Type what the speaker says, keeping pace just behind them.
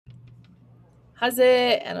Haze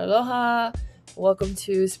and aloha. Welcome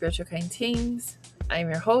to Spiritual Kind Things. I'm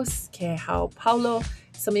your host, Kehao Paulo.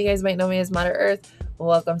 Some of you guys might know me as Mother Earth.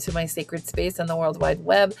 Welcome to my sacred space on the World Wide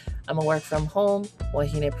Web. I'm a work from home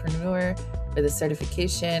wahinepreneur with a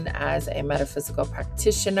certification as a metaphysical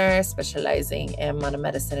practitioner specializing in modern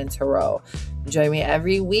medicine and tarot. Join me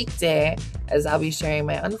every weekday as I'll be sharing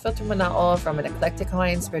my unfiltered mana'o from an eclectic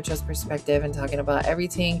Hawaiian spiritualist perspective and talking about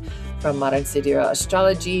everything from modern sidereal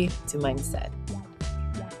astrology to mindset.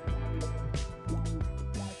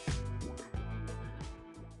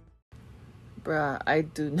 Bruh, I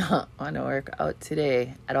do not want to work out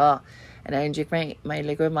today at all. And I drink my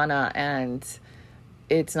liquid mana and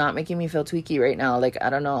it's not making me feel tweaky right now. Like,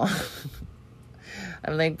 I don't know.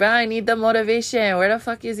 I'm like, bruh, I need the motivation. Where the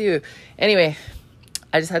fuck is you? Anyway,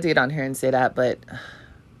 I just had to get on here and say that, but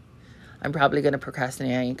I'm probably going to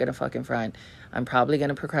procrastinate. I ain't going to fucking front. I'm probably going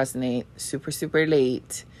to procrastinate super, super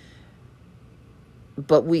late.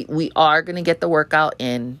 But we are going to get the workout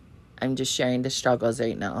in. I'm just sharing the struggles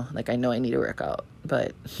right now. Like, I know I need to work out,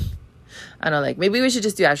 but I don't know, like, maybe we should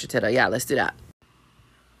just do Ashra Theta. Yeah, let's do that.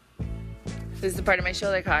 This is the part of my show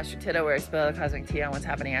like Ashra Theta where I spill the cosmic tea on what's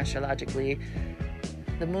happening astrologically.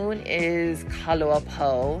 The moon is Kalua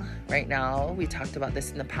Po right now. We talked about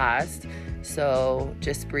this in the past. So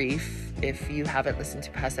just brief, if you haven't listened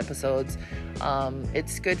to past episodes,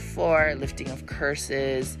 it's good for lifting of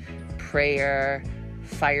curses, prayer,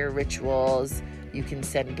 fire rituals. You can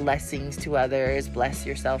send blessings to others, bless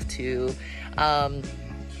yourself too. Now,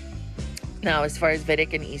 as far as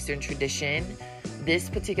Vedic and Eastern tradition, this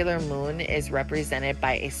particular moon is represented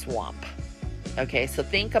by a swamp. Okay, so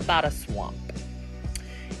think about a swamp.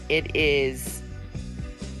 It's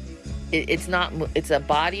a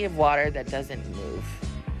body of water that doesn't move.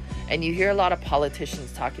 And you hear a lot of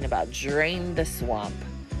politicians talking about drain the swamp.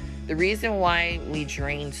 The reason why we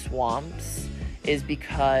drain swamps is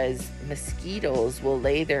because mosquitoes will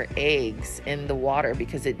lay their eggs in the water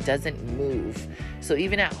because it doesn't move. So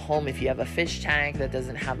even at home, if you have a fish tank that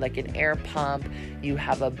doesn't have like an air pump, you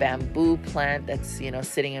have a bamboo plant that's,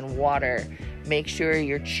 sitting in water, make sure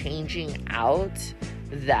you're changing out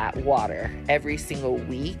that water every single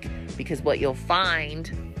week, because what you'll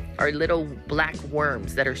find are little black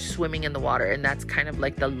worms that are swimming in the water, and that's kind of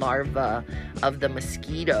like the larva of the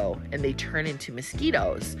mosquito, and they turn into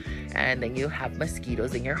mosquitoes, and then you have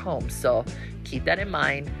mosquitoes in your home. So keep that in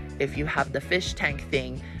mind. If you have the fish tank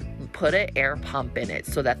thing, put an air pump in it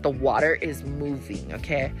so that the water is moving,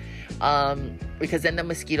 okay? Because then the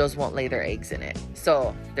mosquitoes won't lay their eggs in it.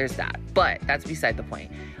 So there's that, but that's beside the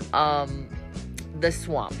point. The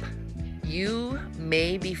swamp. You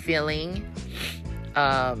may be feeling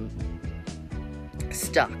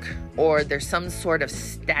stuck, or there's some sort of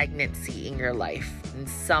stagnancy in your life in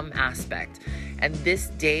some aspect, and this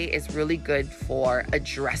day is really good for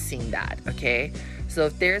addressing that. Okay, so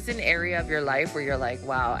if there's an area of your life where you're like,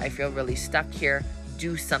 wow, I feel really stuck here,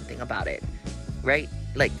 do something about it, right?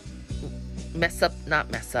 Like what's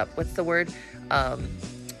the word,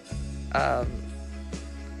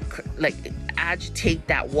 like agitate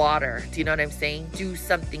that water. Do you know what I'm saying? Do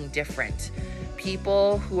something different.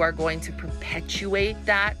 People who are going to perpetuate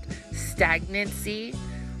that stagnancy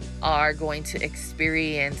are going to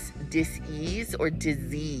experience dis-ease or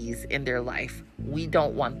disease in their life. We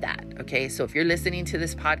don't want that, okay? So if you're listening to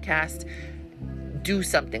this podcast, do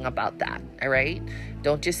something about that, all right?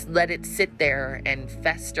 Don't just let it sit there and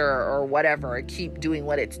fester or whatever, or keep doing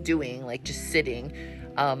what it's doing, like just sitting.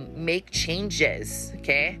 Make changes,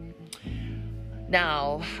 okay?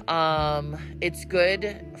 Now, it's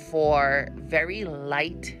good for very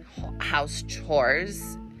light house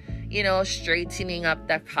chores, straightening up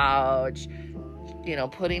the couch,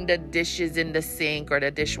 putting the dishes in the sink or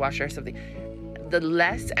the dishwasher or something. The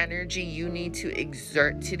less energy you need to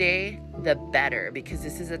exert today, the better, because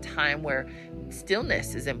this is a time where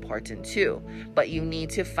stillness is important too. But you need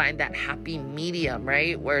to find that happy medium,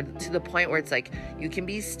 right? Where to the point where it's like you can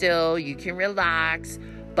be still, you can relax,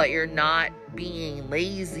 but you're not being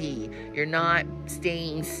lazy. You're not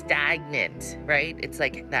staying stagnant, right? It's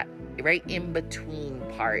like that right in between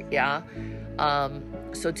part, yeah?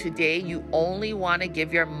 So today you only want to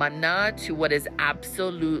give your mana to what is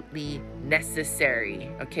absolutely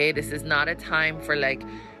necessary, okay? This is not a time for like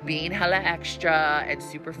being hella extra and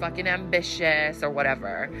super fucking ambitious or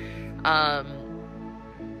whatever.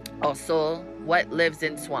 Also, what lives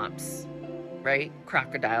in swamps, right?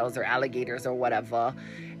 Crocodiles or alligators or whatever.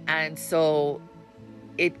 And so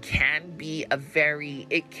it can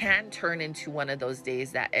turn into one of those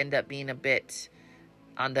days that end up being a bit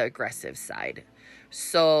on the aggressive side.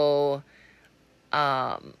 So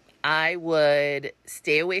I would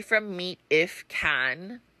stay away from meat if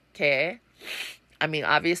can, okay? I mean,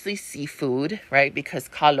 obviously seafood, right? Because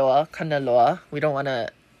kanaloa, we don't want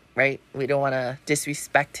to, right? We don't want to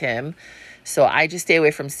disrespect him. So I just stay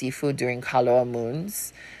away from seafood during kaloa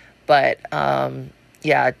moons. But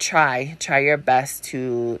yeah, try your best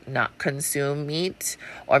to not consume meat,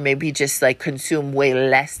 or maybe just like consume way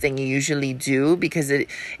less than you usually do, because it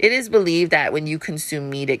is believed that when you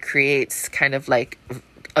consume meat, it creates kind of like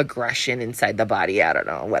aggression inside the body. I don't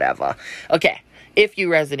know, whatever. Okay. If you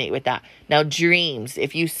resonate with that. Now, dreams.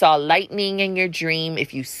 If you saw lightning in your dream,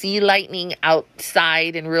 if you see lightning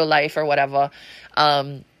outside in real life or whatever,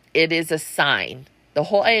 it is a sign. The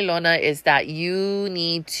whole Ailona is that you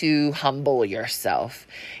need to humble yourself.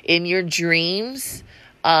 In your dreams,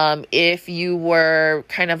 if you were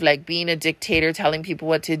kind of like being a dictator, telling people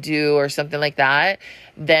what to do or something like that,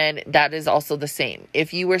 then that is also the same.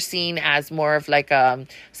 If you were seen as more of like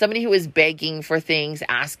somebody who is begging for things,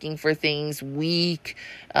 asking for things, weak,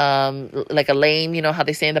 like a lame, you know how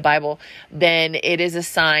they say in the Bible, then it is a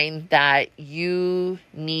sign that you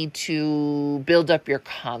need to build up your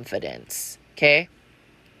confidence. Okay.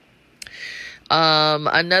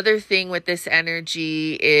 Another thing with this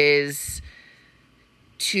energy is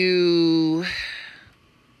to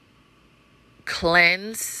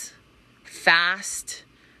cleanse, fast,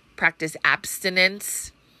 practice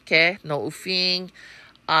abstinence. Okay, no oofing.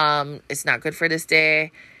 It's not good for this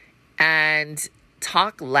day. And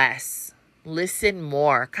talk less, listen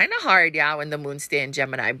more. Kind of hard, yeah, when the moon stay in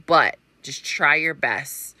Gemini, but just try your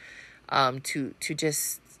best to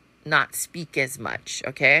just not speak as much.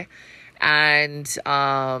 Okay. And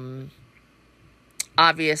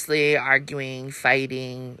obviously arguing,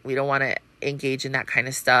 fighting, we don't want to engage in that kind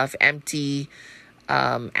of stuff. Empty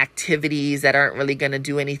activities that aren't really going to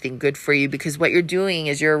do anything good for you, because what you're doing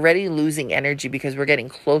is you're already losing energy, because we're getting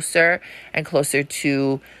closer and closer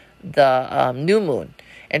to the new moon.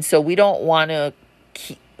 And so we don't want to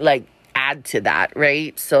add to that,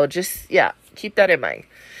 right? So just, yeah, keep that in mind.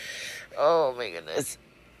 Oh my goodness.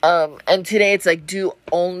 And today it's like, do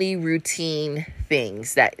only routine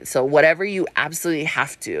things so whatever you absolutely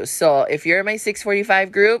have to. So if you're in my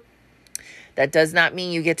 645 group, that does not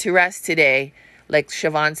mean you get to rest today. Like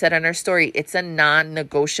Siobhan said on her story, it's a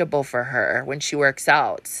non-negotiable for her when she works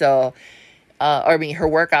out. So, her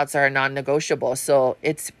workouts are non-negotiable. So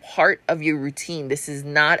it's part of your routine. This is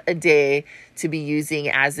not a day to be using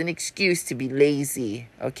as an excuse to be lazy.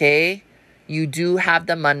 Okay. You do have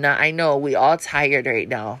the manna. I know we all tired right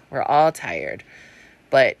now. We're all tired.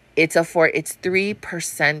 But it's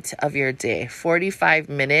 3% of your day. 45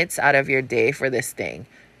 minutes out of your day for this thing.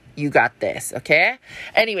 You got this, okay?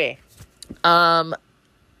 Anyway, I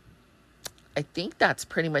think that's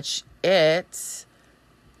pretty much it.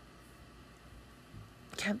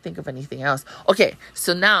 Can't think of anything else. Okay,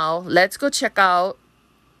 so now let's go check out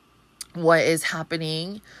what is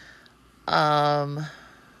happening. Because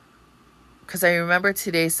I remember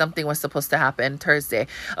today something was supposed to happen, Thursday.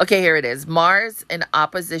 Okay, here it is. Mars in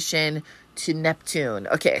opposition to Neptune.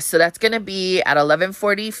 Okay, so that's going to be at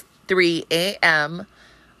 11:43 a.m.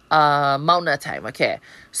 Mauna time. Okay,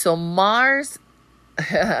 so Mars,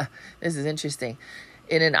 this is interesting,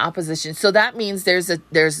 in an opposition. So that means there's a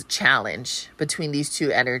challenge between these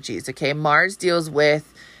two energies. Okay, Mars deals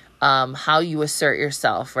with how you assert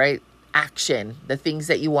yourself, right? Action, the things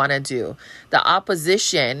that you want to do. The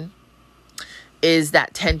opposition is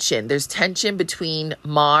that tension. There's tension between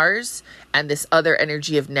Mars and this other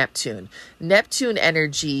energy of Neptune. Neptune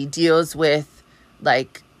energy deals with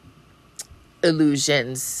like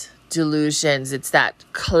illusions, delusions. It's that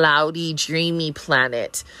cloudy, dreamy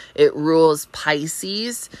planet. It rules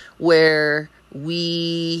Pisces, where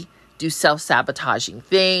we do self-sabotaging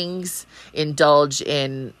things, indulge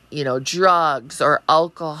in, drugs or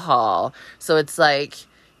alcohol. So it's like,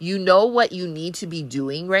 you know what you need to be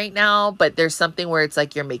doing right now, but there's something where it's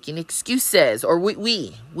like you're making excuses, or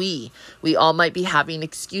we all might be having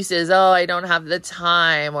excuses. Oh, I don't have the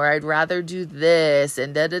time, or I'd rather do this,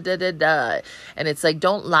 and da. And it's like,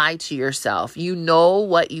 don't lie to yourself. You know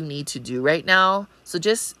what you need to do right now, so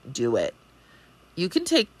just do it. You can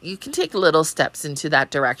take little steps into that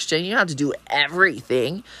direction. You don't have to do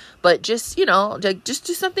everything, but just, just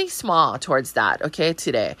do something small towards that, okay,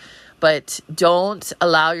 today. But don't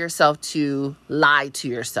allow yourself to lie to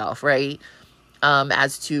yourself, right?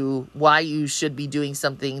 As to why you should be doing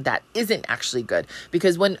something that isn't actually good.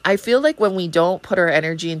 Because when we don't put our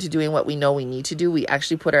energy into doing what we know we need to do, we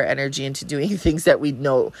actually put our energy into doing things that we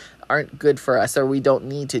know aren't good for us or we don't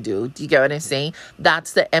need to do. Do you get what I'm saying?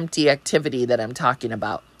 That's the empty activity that I'm talking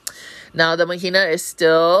about. Now, the Mahina is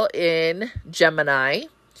still in Gemini.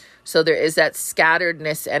 So there is that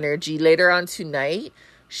scatteredness energy. Later on tonight,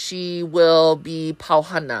 she will be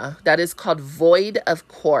Pauhana. That is called void, of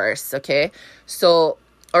course. Okay. So,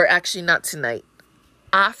 or actually not tonight.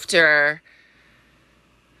 After,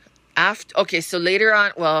 okay. So later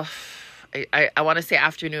on, well, I want to say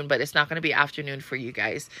afternoon, but it's not going to be afternoon for you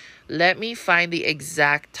guys. Let me find the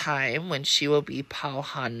exact time when she will be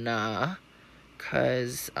Pauhana.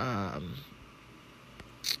 Because, I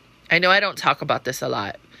know I don't talk about this a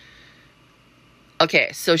lot.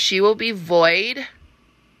 Okay, so she will be void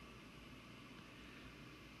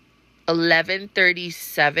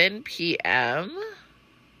 11:37 p.m.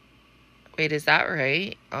 Wait, is that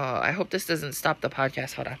right? Oh, I hope this doesn't stop the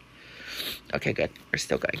podcast. Hold on. Okay, good. We're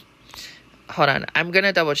still going. Hold on. I'm going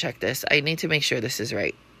to double check this. I need to make sure this is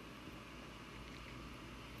right.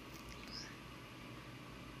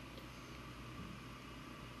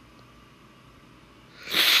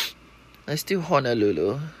 Let's do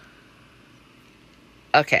Honolulu.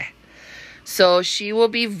 Okay. So she will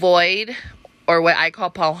be void, or what I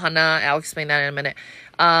call Pauhana. I'll explain that in a minute.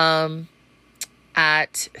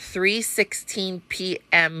 At 3:16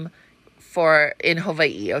 p.m. in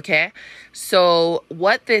Hawaii, okay? So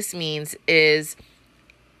what this means is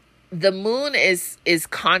the moon is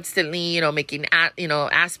constantly, making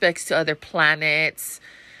aspects to other planets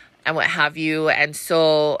and what have you. And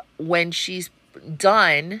so when she's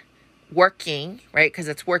done working, right? Because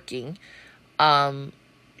it's working,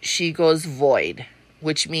 she goes void,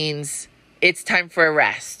 which means it's time for a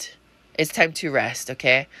rest. It's time to rest,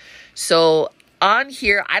 okay? So on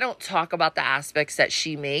here, I don't talk about the aspects that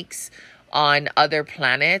she makes on other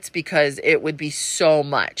planets because it would be so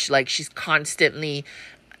much. Like, she's constantly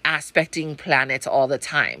aspecting planets all the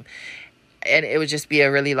time. And it would just be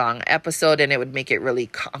a really long episode, and it would make it really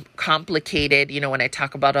complicated, when I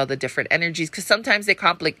talk about all the different energies, because sometimes they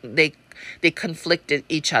conflict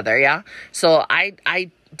each other, yeah? So I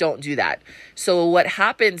don't do that. So what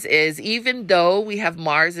happens is, even though we have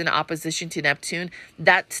Mars in opposition to Neptune,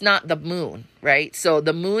 that's not the moon, right? So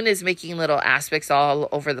the moon is making little aspects all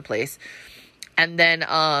over the place. And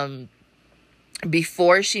then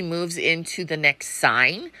before she moves into the next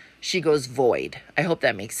sign, she goes void. I hope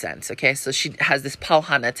that makes sense. Okay. So she has this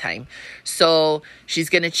Pauhana time. So she's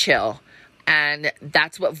going to chill. And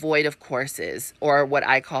that's what void, of course, is, or what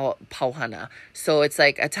I call Pauhana. So it's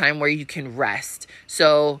like a time where you can rest.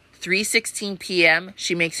 So 3:16 p.m.,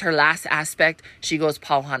 she makes her last aspect. She goes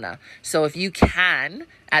Pauhana. So if you can,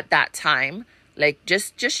 at that time, like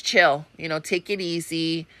just chill, take it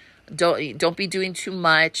easy. Don't be doing too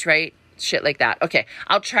much, right? Shit like that. Okay.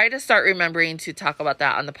 I'll try to start remembering to talk about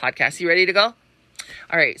that on the podcast. You ready to go?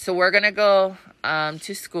 All right. So we're going to go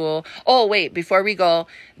to school. Oh, wait, before we go,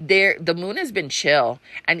 the moon has been chill,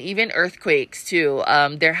 and even earthquakes too.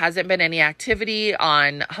 There hasn't been any activity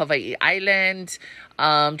on Hawaii Island.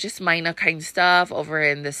 Just minor kind of stuff over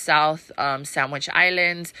in the South Sandwich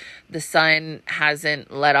Islands. The sun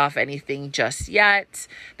hasn't let off anything just yet.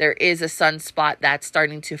 There is a sunspot that's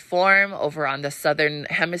starting to form over on the southern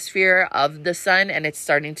hemisphere of the sun, and it's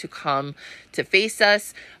starting to come to face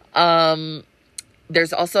us.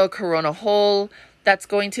 There's also a corona hole that's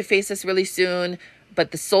going to face us really soon,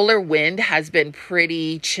 but the solar wind has been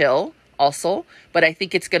pretty chill also, but I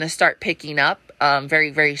think it's going to start picking up very,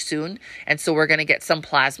 very soon. And so we're going to get some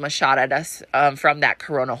plasma shot at us from that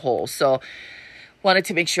corona hole. So wanted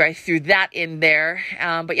to make sure I threw that in there.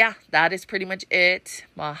 But yeah, that is pretty much it.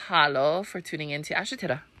 Mahalo for tuning in to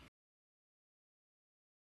Ashitera.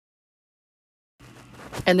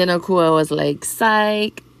 And then Akua was like,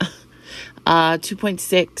 psych.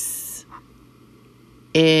 2.6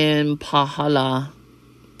 in Pahala,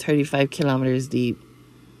 35 kilometers deep.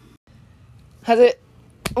 How's it?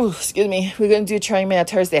 Oh, excuse me. We're going to do Try Me on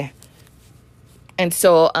Thursday. And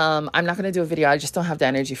so I'm not going to do a video. I just don't have the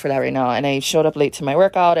energy for that right now. And I showed up late to my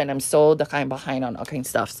workout, and I'm so behind on all kinds of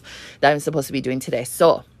stuff that I'm supposed to be doing today.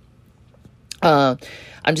 So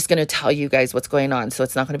I'm just going to tell you guys what's going on. So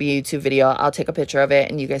it's not going to be a YouTube video. I'll take a picture of it,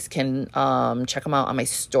 and you guys can check them out on my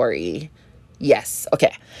story. Yes.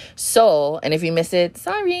 Okay. So, and if you miss it,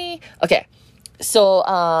 sorry. Okay. So,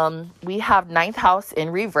 we have ninth house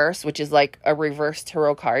in reverse, which is like a reverse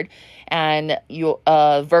tarot card, and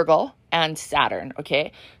Virgo and Saturn.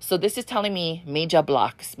 Okay. So this is telling me major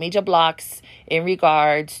blocks in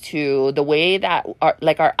regards to the way that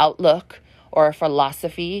our outlook or our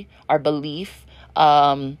philosophy, our belief,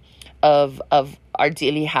 of our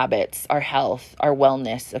daily habits, our health, our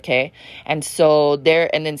wellness, okay? And so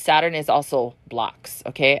and then Saturn is also blocks,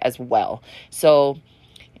 okay, as well. So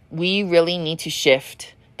we really need to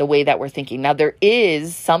shift the way that we're thinking. Now, there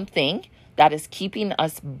is something that is keeping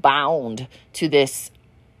us bound to this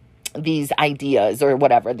these ideas or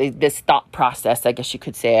whatever, this thought process, I guess you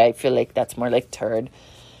could say. I feel like that's more like third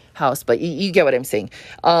house, but you get what I'm saying.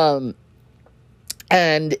 And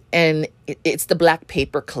it's the black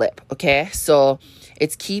paper clip. Okay. So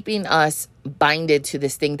it's keeping us binded to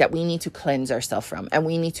this thing that we need to cleanse ourselves from and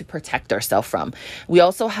we need to protect ourselves from. We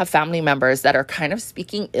also have family members that are kind of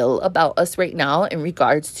speaking ill about us right now in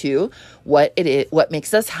regards to what it is, what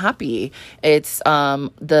makes us happy. It's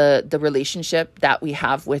the relationship that we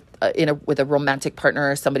have with with a romantic partner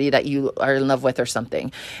or somebody that you are in love with or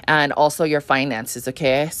something, and also your finances.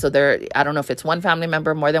 Okay, so I don't know if it's one family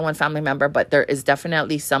member, more than one family member, but there is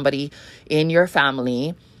definitely somebody in your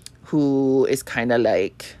family who is kind of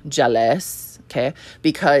like jealous, okay?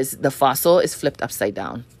 Because the fossil is flipped upside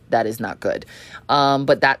down. That is not good.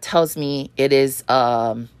 But that tells me it is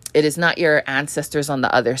not your ancestors on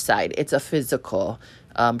the other side. It's a physical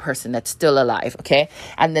person that's still alive, okay?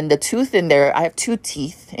 And then the tooth in there, I have 2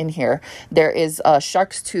 teeth in here. There is a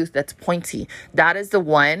shark's tooth that's pointy. That is the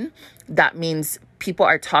one that means people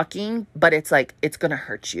are talking, but it's like, it's going to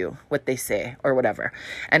hurt you, what they say or whatever.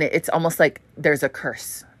 And it's almost like there's a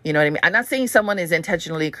curse. You know what I mean? I'm not saying someone is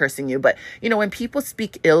intentionally cursing you, but when people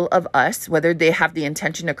speak ill of us, whether they have the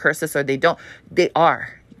intention to curse us or they don't, they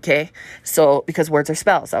are. Okay. So, because words are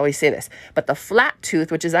spells, I always say this, but the flat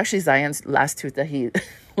tooth, which is actually Zion's last tooth that he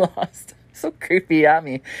lost. So creepy at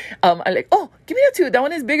me. I'm like, oh, give me that tooth. That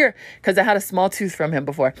one is bigger, because I had a small tooth from him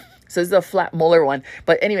before. So this is a flat molar one.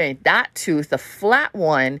 But anyway, that tooth, the flat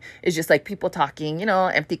one, is just like people talking,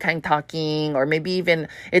 empty kind talking, or maybe even,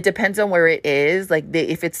 it depends on where it is. Like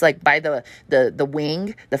if it's like by the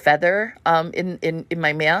wing, the feather, in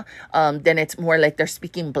my male, then it's more like they're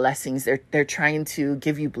speaking blessings. They're trying to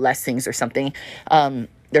give you blessings or something.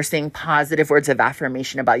 They're saying positive words of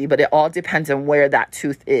affirmation about you, but it all depends on where that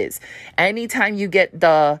tooth is. Anytime you get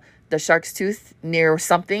the shark's tooth near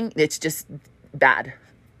something, it's just bad.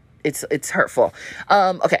 It's hurtful.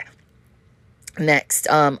 Okay. Next,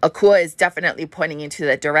 Akua is definitely pointing into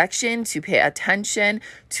that direction to pay attention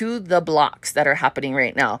to the blocks that are happening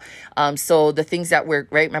right now. So the things that right,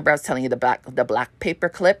 remember I was telling you the black paper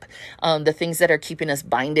clip, the things that are keeping us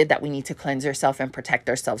binded that we need to cleanse ourselves and protect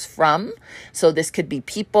ourselves from. So this could be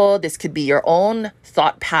people, this could be your own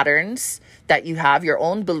thought patterns that you have, your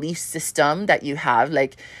own belief system that you have,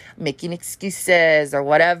 like making excuses or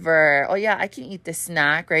whatever. Oh yeah, I can eat this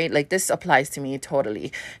snack, right? Like this applies to me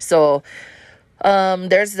totally. So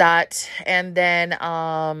there's that. And then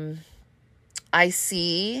I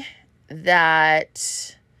see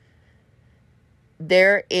that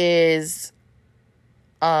there is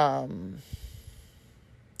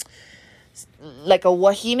like a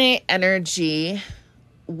wahine energy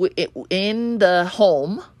in the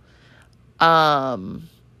home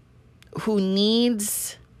who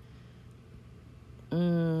needs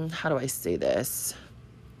how do I say this?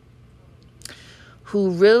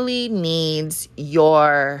 Who really needs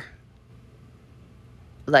your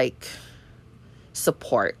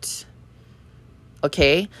support.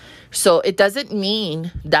 Okay? So it doesn't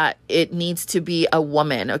mean that it needs to be a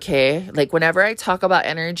woman, okay? Like whenever I talk about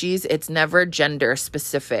energies, it's never gender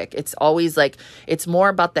specific. It's always it's more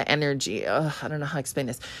about the energy. I don't know how to explain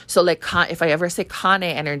this. So if I ever say Kane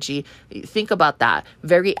energy, think about that.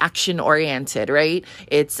 Very action oriented, right?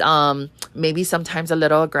 It's maybe sometimes a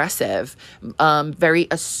little aggressive, very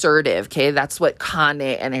assertive, okay? That's what Kane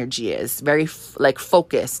energy is. Very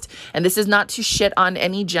focused. And this is not to shit on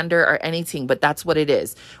any gender or anything, but that's what it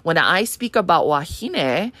is. When I speak about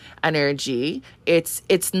wahine energy,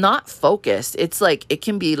 it's not focused. It's it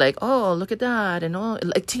can be oh, look at that. And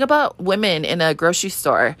think about women in a grocery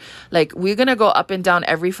store. We're going to go up and down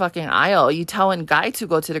every fucking aisle. You tell a guy to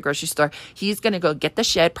go to the grocery store, he's going to go get the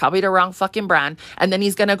shit, probably the wrong fucking brand, and then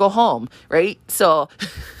he's going to go home, right? So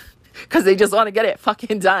because they just want to get it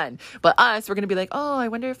fucking done. But us, we're going to be oh, I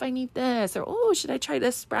wonder if I need this, or oh, should I try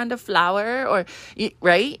this brand of flour, or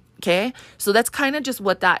right? Okay, so that's kind of just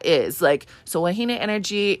what that is. So wahine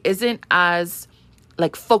energy isn't as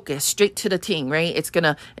focused, straight to the thing, right?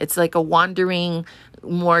 It's like a wandering,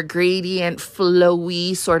 more gradient,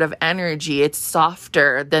 flowy sort of energy. It's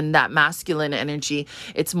softer than that masculine energy.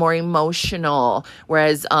 It's more emotional,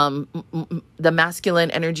 whereas the masculine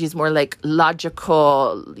energy is more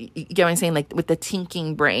logical. You get what I'm saying? With the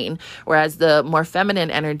thinking brain, whereas the more feminine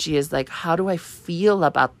energy is how do I feel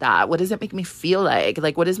about that? What does it make me feel like?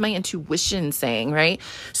 What is my intuition saying, right?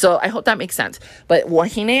 So I hope that makes sense. But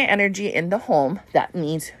wahine energy in the home, that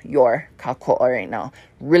needs your kakoa right now.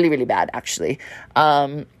 Really, really bad, actually.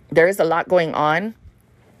 There is a lot going on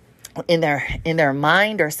in their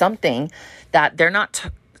mind or something that they're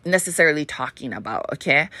not necessarily talking about,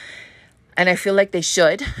 okay? And I feel like they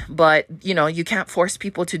should, but you can't force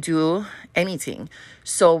people to do anything.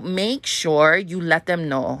 So make sure you let them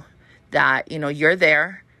know that, you're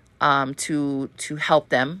there to help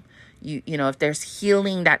them. If there's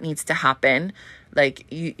healing that needs to happen, like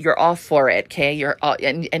you're all for it. Okay. You're all,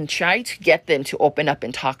 and try to get them to open up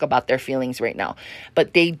and talk about their feelings right now.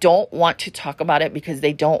 But they don't want to talk about it because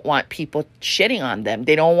they don't want people shitting on them.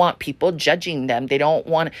 They don't want people judging them. They don't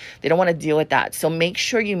want to deal with that. So make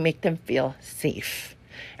sure you make them feel safe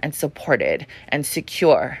and supported and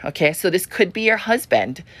secure. Okay. So this could be your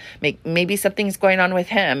husband. Maybe something's going on with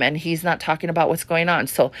him and he's not talking about what's going on.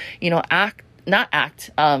 So,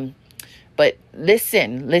 but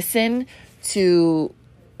listen to,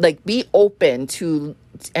 like, be open to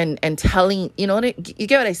and telling, you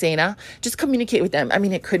get what I say now? Just communicate with them. I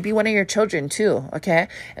mean, it could be one of your children too, okay?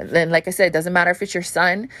 And then, like I said, it doesn't matter if it's your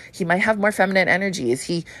son. He might have more feminine energy. Is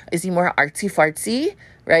he more artsy-fartsy,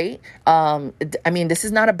 right? I mean, this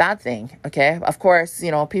is not a bad thing, okay? Of course,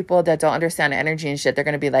 people that don't understand energy and shit, they're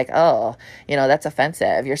going to be like, oh, that's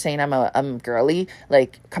offensive. You're saying I'm girly?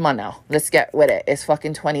 Like, come on now. Let's get with it. It's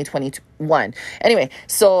fucking 2021. Anyway,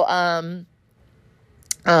 so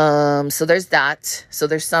there's that. So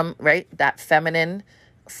there's some, right? That feminine,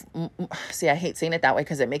 see, I hate saying it that way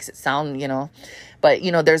because it makes it sound, but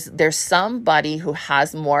there's somebody who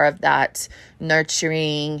has more of that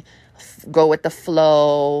nurturing, go with the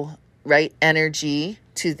flow, right? Energy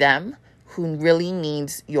to them, who really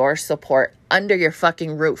needs your support under your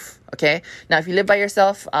fucking roof. Okay. Now, if you live by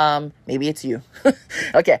yourself, maybe it's you.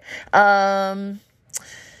 Okay.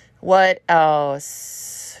 What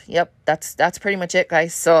else? Yep, that's pretty much it,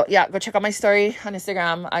 guys. So yeah, go check out my story on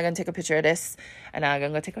Instagram. I'm gonna take a picture of this and I'm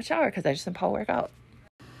gonna go take a shower because I just did power workout.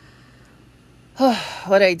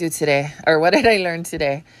 What did I do today? Or what did I learn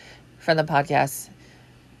today from the podcast?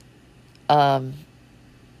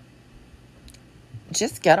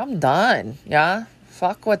 Just get them done. Yeah.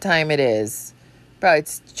 Fuck what time it is. Bro,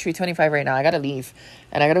 it's 3:25 right now. I gotta leave.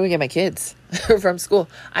 And I gotta go get my kids from school.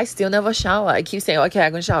 I still never shower. I keep saying, okay,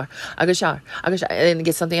 I'm gonna shower. I'm gonna shower. And then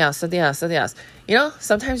get something else.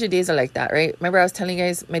 Sometimes your days are like that, right? Remember I was telling you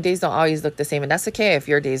guys, my days don't always look the same. And that's okay if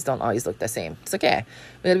your days don't always look the same. It's okay.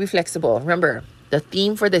 We gotta be flexible. Remember, the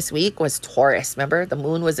theme for this week was Taurus. Remember, the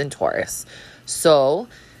moon was in Taurus. So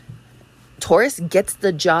Taurus gets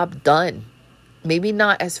the job done. Maybe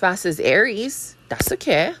not as fast as Aries. That's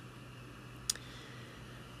okay.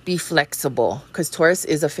 Be flexible, because Taurus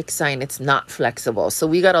is a fixed sign. It's not flexible. So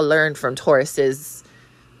we got to learn from Taurus's,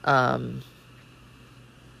 I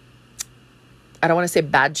don't want to say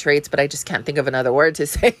bad traits, but I just can't think of another word to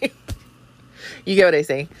say. You get what I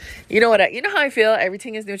say? You know how I feel?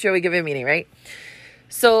 Everything is neutral. We give it a meaning, right?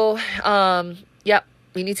 So,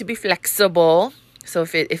 we need to be flexible. So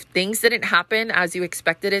if things didn't happen as you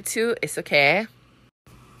expected it to, it's okay.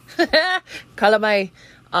 That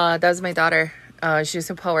was my daughter. She was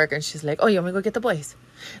in power work and she's like, oh, you want me to go get the boys?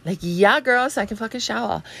 Like, yeah, girl, so I can fucking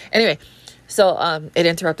shower. Anyway, so it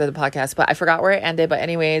interrupted the podcast, but I forgot where it ended. But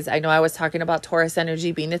anyways, I know I was talking about Taurus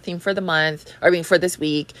energy being the theme for the month, for this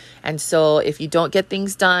week. And so if you don't get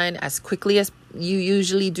things done as quickly as you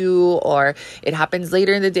usually do, or it happens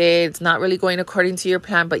later in the day, it's not really going according to your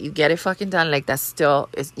plan, but you get it fucking done, like, it's still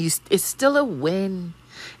a win.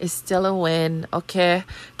 It's still a win. Okay.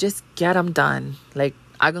 Just get them done. Like,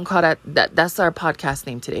 I can call that's our podcast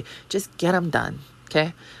name today. Just get them done.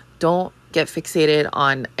 Okay. Don't get fixated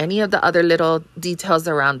on any of the other little details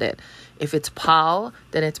around it. If it's POW,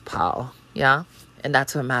 then it's POW. Yeah. And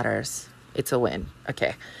that's what matters. It's a win.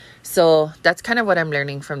 Okay. So that's kind of what I'm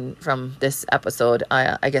learning from this episode.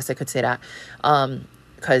 I guess I could say that.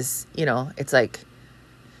 Cause it's like,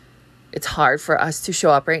 it's hard for us to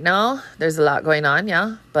show up right now. There's a lot going on,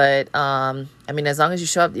 yeah. But, as long as you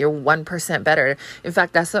show up, you're 1% better. In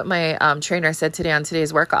fact, that's what my trainer said today on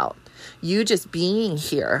today's workout. You just being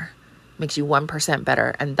here makes you 1%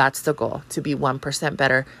 better. And that's the goal, to be 1%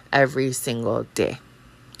 better every single day.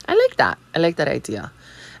 I like that. I like that idea.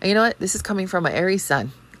 And you know what? This is coming from an Aries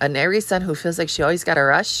sun. An Aries sun who feels like she always got to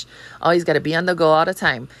rush, always got to be on the go all the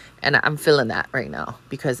time. And I'm feeling that right now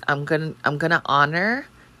because I'm gonna honor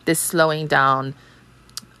this slowing down.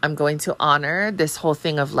 I'm going to honor this whole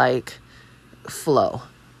thing of like flow,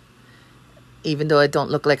 even though it don't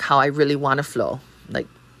look like how I really want to flow. Like,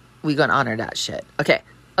 we gonna honor that shit. Okay.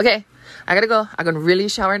 I gotta go. I'm gonna really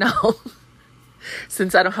shower now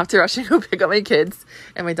since I don't have to rush and go pick up my kids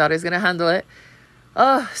and my daughter's gonna handle it.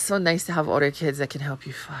 Oh, so nice to have older kids that can help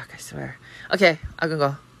you. Fuck, I swear. Okay, I'm gonna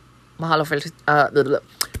go.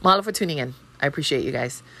 Mahalo for tuning in. I appreciate you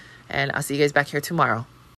guys, and I'll see you guys back here tomorrow.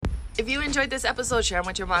 If you enjoyed this episode, share them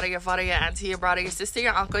with your mother, your father, your auntie, your brother, your sister,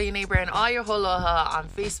 your uncle, your neighbor, and all your holoha on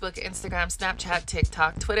Facebook, Instagram, Snapchat,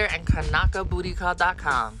 TikTok, Twitter, and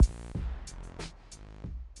KanakaBootyCall.com.